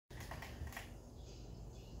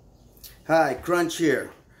Hi, Crunch here,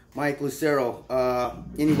 Mike Lucero.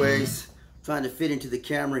 Anyways, trying to fit into the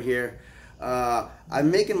camera here. I'm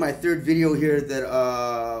making my third video here that,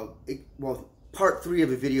 part 3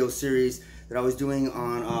 of a video series that I was doing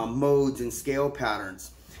on modes and scale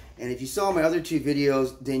patterns. And if you saw my other 2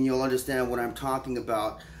 videos, then you'll understand what I'm talking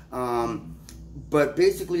about. But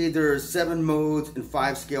basically there are 7 modes and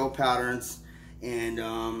 5 scale patterns,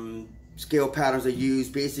 and scale patterns are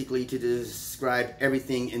used basically to describe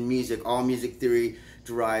everything in music. All music theory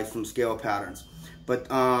derives from scale patterns. But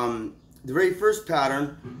the very first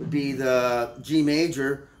pattern would be the G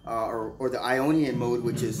major or the Ionian mode,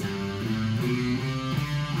 which is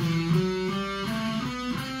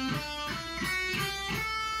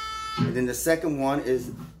and then the second one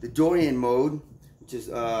is the Dorian mode, which is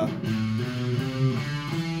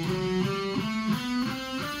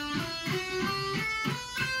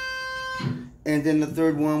and then the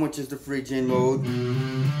third one, which is the Phrygian mode.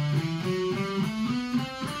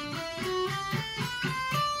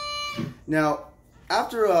 Now,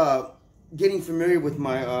 after getting familiar with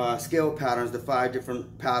my scale patterns, the 5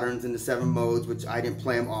 different patterns and the 7 modes, which I didn't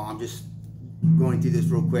play them all, I'm just going through this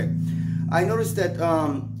real quick. I noticed that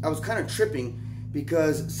I was kind of tripping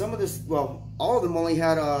because some of this, well, all of them only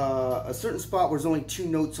had a certain spot where there's only 2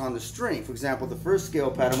 notes on the string. For example, the first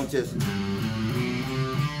scale pattern, which is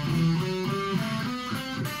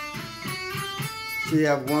so you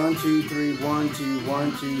have 1, 2, 3, 1, 2,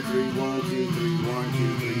 1, 2, 3, 1, 2, 3, 1,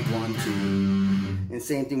 2, 3, 1, 2. And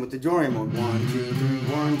same thing with the Dorian mode. 1, 2, 3,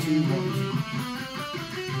 1, 2, 1,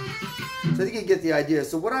 2. So I think you get the idea.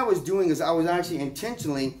 So what I was doing is I was actually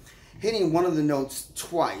intentionally hitting one of the notes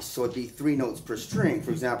twice. So it'd be 3 notes per string.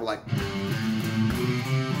 For example, like.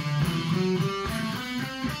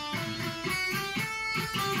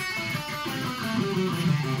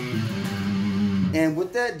 And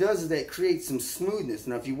what that does is that it creates some smoothness.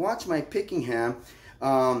 Now, if you watch my picking hand,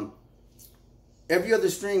 every other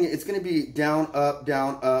string, it's going to be down, up,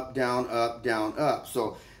 down, up, down, up, down, up.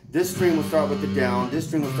 So this string will start with the down, this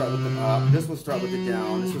string will start with the up, this will start with the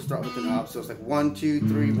down, this will start with an up. So it's like 1, 2,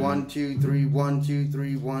 3, 1, 2, 3, 1, 2,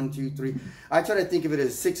 3, 1, 2, 3. I try to think of it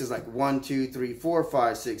as 6 as like 1, 2, 3, 4,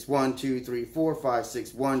 5, 6, 1, 2, 3, 4, 5,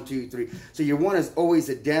 6, 1, 2, 3. So your 1 is always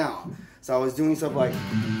a down. So I was doing stuff like.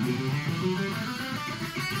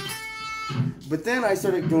 But then I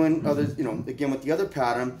started doing others, again with the other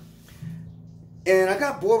pattern. And I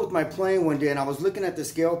got bored with my playing one day, and I was looking at the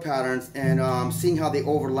scale patterns and seeing how they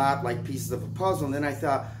overlap like pieces of a puzzle. And then I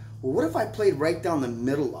thought, well, what if I played right down the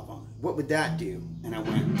middle of them? What would that do? And I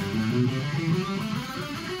went,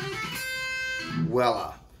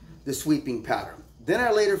 voila, the sweeping pattern. Then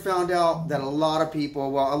I later found out that a lot of people,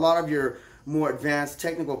 well, a lot of your more advanced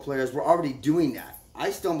technical players were already doing that. I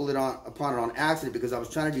stumbled upon it on accident because I was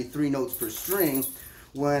trying to do 3 notes per string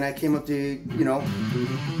when I came up to,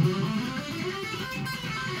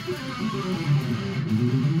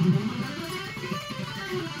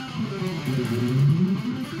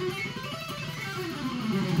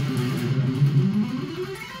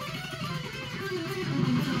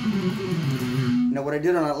 Now what I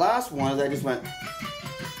did on that last one is I just went.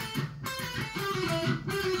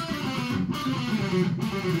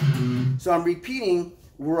 So I'm repeating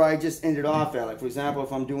where I just ended off at. Like, for example,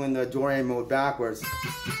 if I'm doing the Dorian mode backwards.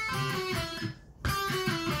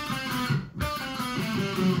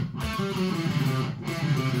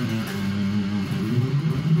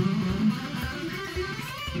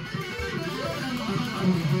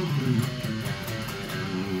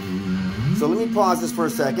 So let me pause this for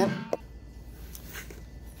a second.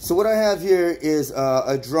 So what I have here is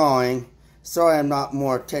a drawing. Sorry I'm not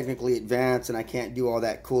more technically advanced and I can't do all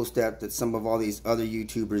that cool stuff that some of all these other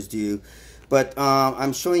YouTubers do. But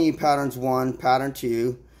I'm showing you patterns 1, pattern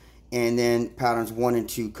 2, and then patterns 1 and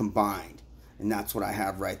 2 combined. And that's what I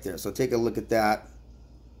have right there. So take a look at that,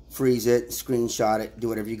 freeze it, screenshot it, do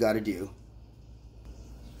whatever you got to do.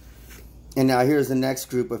 And now here's the next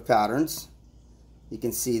group of patterns. You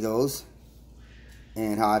can see those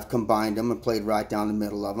and how I've combined them and played right down the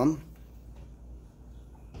middle of them.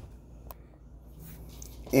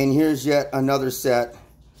 And here's yet another set,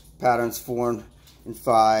 patterns 4 and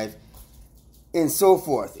 5, and so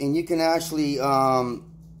forth. And you can actually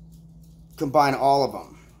combine all of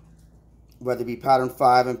them, whether it be pattern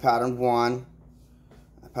 5 and pattern 1,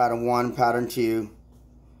 pattern 2.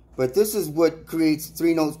 But this is what creates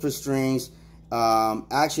 3 notes per strings,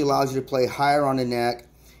 actually allows you to play higher on the neck,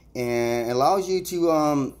 and allows you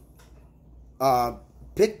to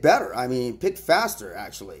pick better. I mean, pick faster,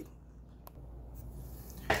 actually.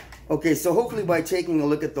 Okay, so hopefully by taking a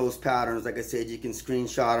look at those patterns, like I said, you can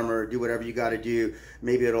screenshot them or do whatever you got to do.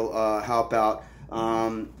 Maybe it'll help out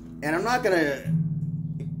And I'm not gonna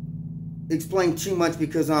explain too much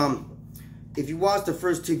because if you watch the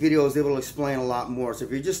first two videos, it will explain a lot more. So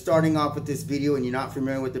if you're just starting off with this video and you're not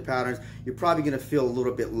familiar with the patterns, you're probably gonna feel a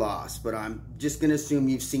little bit lost, but I'm just gonna assume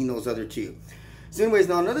you've seen those other two. So anyways,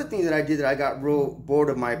 now another thing that I did that I got real bored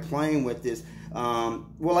of my playing with is,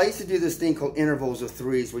 well, I used to do this thing called intervals of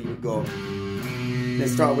threes where you would go, then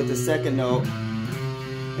start with the second note.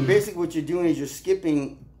 And basically what you're doing is you're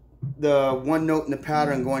skipping the one note in the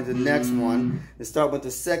pattern going to the next one. Then start with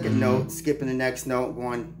the second note, skipping the next note,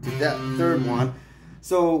 going to that third one.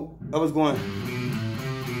 So I was going.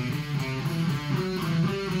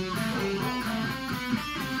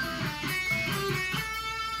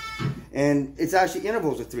 And it's actually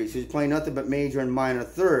intervals of three, so you're playing nothing but major and minor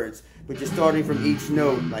thirds, but you're starting from each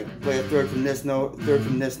note, like play a third from this note, a third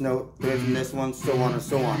from this note, third from this one, so on and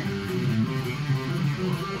so on.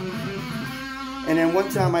 And then one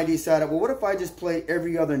time I decided, well, what if I just play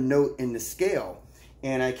every other note in the scale?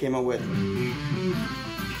 And I came up with.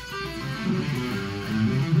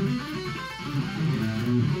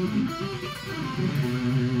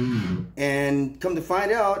 And come to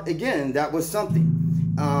find out, again, that was something.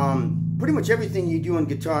 Pretty much everything you do on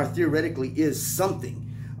guitar theoretically is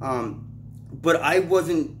something. But I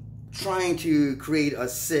wasn't trying to create a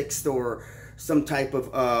sixth or some type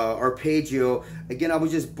of arpeggio. Again, I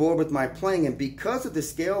was just bored with my playing, and because of the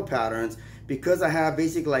scale patterns, because I have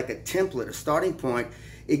basically like a template, a starting point,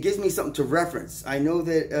 it gives me something to reference. I know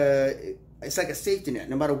that it's like a safety net.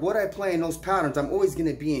 No matter what I play in those patterns, I'm always going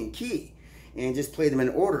to be in key and just play them in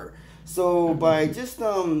order. So by just,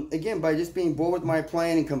 again, by just being bored with my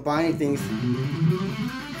playing and combining things,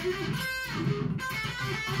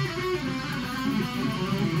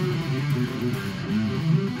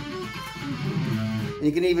 and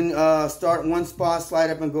you can even start in one spot, slide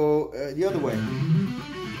up and go the other way.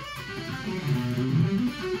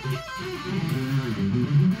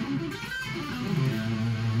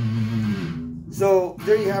 So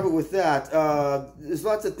there you have it with that. There's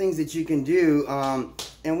lots of things that you can do.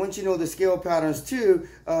 And once you know the scale patterns too,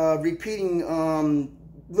 repeating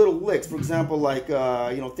little licks, for example, like,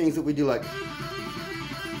 you know, things that we do like.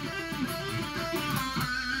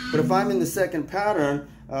 But if I'm in the second pattern,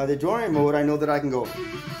 the Dorian mode, I know that I can go.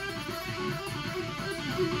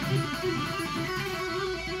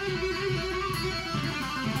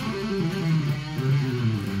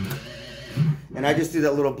 And I just do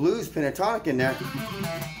that little blues pentatonic in there.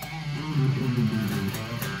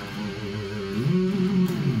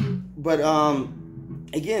 But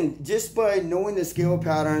again, just by knowing the scale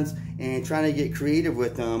patterns and trying to get creative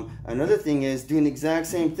with them, another thing is doing the exact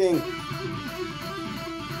same thing,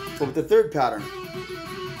 but with the third pattern.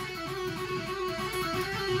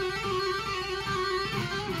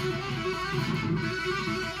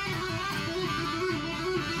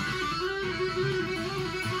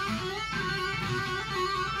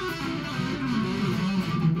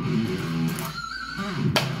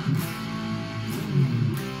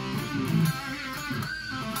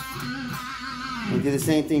 And do the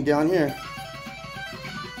same thing down here.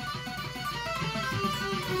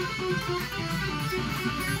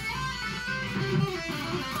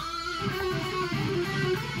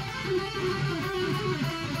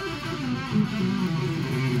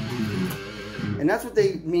 And that's what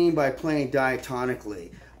they mean by playing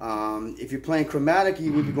diatonically. If you're playing chromatic,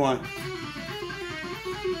 you would be going.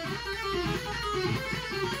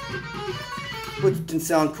 Which can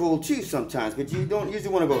sound cool too sometimes, but you don't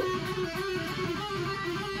usually want to go.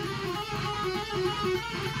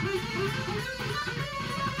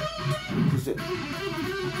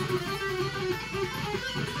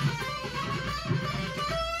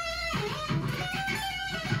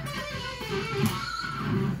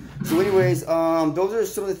 So anyways, those are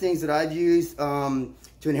some of the things that I've used to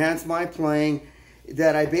enhance my playing,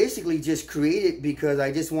 that I basically just created because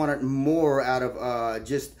I just wanted more out of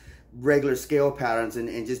just regular scale patterns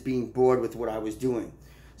and just being bored with what I was doing.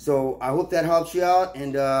 So I hope that helps you out,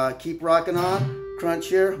 and keep rocking on. Crunch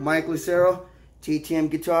here, Mike Lucero, TTM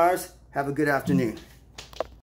Guitars. Have a good afternoon.